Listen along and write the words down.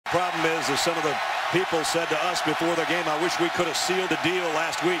problem is, as some of the people said to us before the game, I wish we could have sealed the deal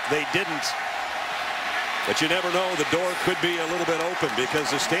last week. They didn't. But you never know, the door could be a little bit open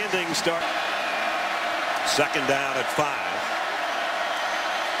because the standings start. Second down at 5.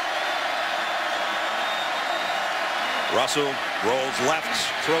 Russell rolls left,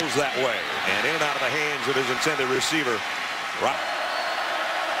 throws that way, and in and out of the hands of his intended receiver.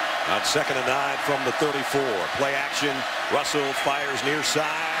 On 2nd and 9 from the 34. Play action. Russell fires near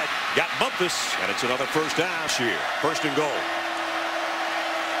side. Got Bumpus, and it's another first down here. 1st and goal.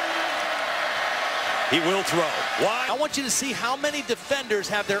 He will throw. Wide. I want you to see how many defenders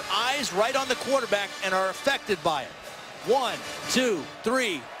have their eyes right on the quarterback and are affected by it. 1, 2,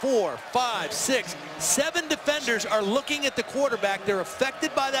 3, 4, 5, 6, 7 defenders are looking at the quarterback. They're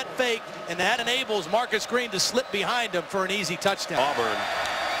affected by that fake, and that enables Marcus Green to slip behind him for an easy touchdown. Auburn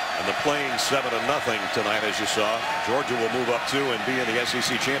and the Plains 7-0 tonight, as you saw. Georgia will move up 2 and be in the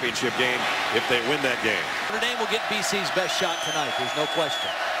SEC championship game if they win that game. Notre Dame will get BC's best shot tonight. There's no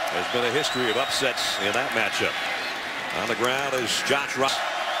question. There's been a history of upsets in that matchup. On the ground is Josh Russell.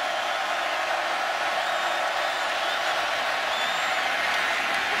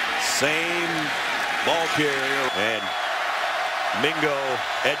 Same ball carrier, and Mingo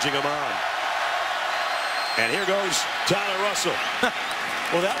edging him on. And here goes Tyler Russell.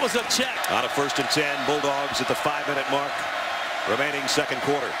 Well, that was a check. On a 1st and 10, Bulldogs at the 5-minute mark. Remaining second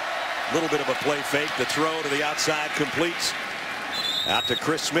quarter. A little bit of a play fake. The throw to the outside completes. Out to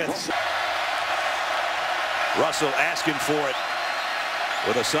Chris Smith. Russell asking for it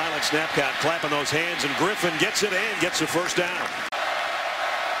with a silent snap count, clapping those hands, and Griffin gets it in, gets the first down.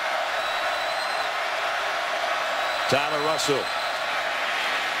 Tyler Russell.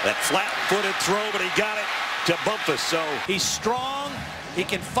 That flat-footed throw, but he got it to Bumpus. So he's strong. He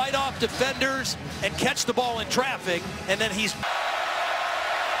can fight off defenders and catch the ball in traffic, and then they've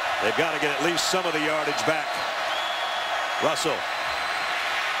got to get at least some of the yardage back. Russell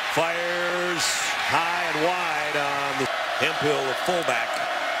fires high and wide on the Hemphill. The fullback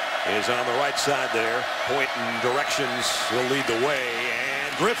is on the right side there, pointing directions, will lead the way,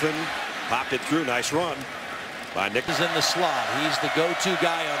 and Griffin popped it through. Nice run by Nick. Is in the slot. He's the go-to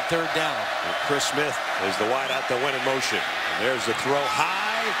guy on 3rd down. And Chris Smith is the wide out the win in motion. And there's the throw high.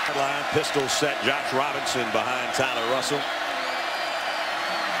 Line pistol set. Josh Robinson behind Tyler Russell.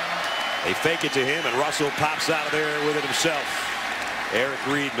 They fake it to him, and Russell pops out of there with it himself. Eric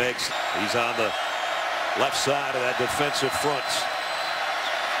Reed makes. He's on the left side of that defensive front.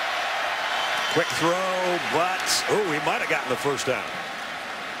 Quick throw, but he might have gotten the first down.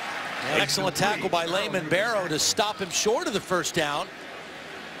 Excellent tackle by Layman Barrow to stop him short of the first down.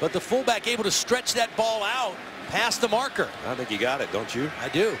 But the fullback able to stretch that ball out past the marker. I think he got it, don't you? I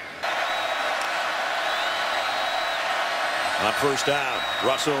do. On 1st down,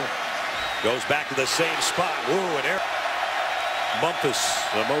 Russell goes back to the same spot. Whoa, and Eric Bumpus,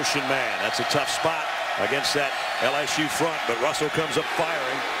 the motion man. That's a tough spot against that LSU front, but Russell comes up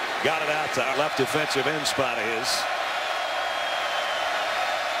firing. Got it out to our left defensive end spot of his.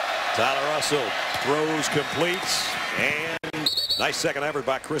 Tyler Russell throws, completes, and nice second effort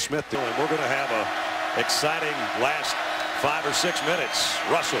by Chris Smith. And we're going to have a exciting last 5 or 6 minutes.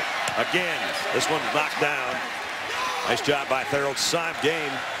 Russell again. This one's knocked down. Nice job by Tharold. Sime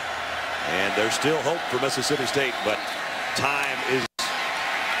game, and there's still hope for Mississippi State, but time is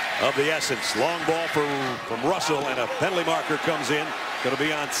of the essence. Long ball from Russell, and a penalty marker comes in. Going to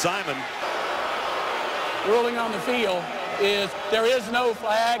be on Simon. Ruling on the field is there is no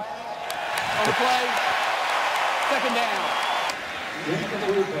flag on the play. 2nd down.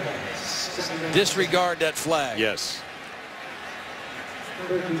 Disregard that flag. Yes.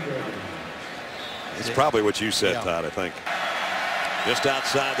 It's probably what you said, Todd, I think. Just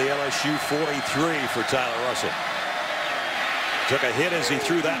outside the LSU 43 for Tyler Russell. Took a hit as he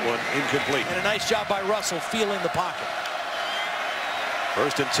threw that one, incomplete. And a nice job by Russell feeling the pocket.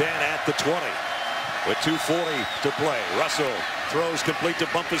 1st and 10 at the 20 with 2:40 to play. Russell throws complete to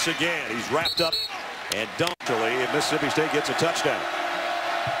Bumpus again. He's wrapped up and dunked, and Mississippi State gets a touchdown.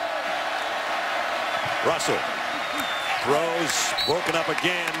 Russell throws, broken up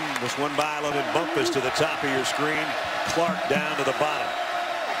again. This one by Bumpus to the top of your screen. Clark down to the bottom.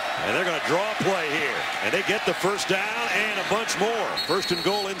 And they're going to draw a play here. And they get the first down and a bunch more. 1st and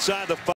goal inside the 5.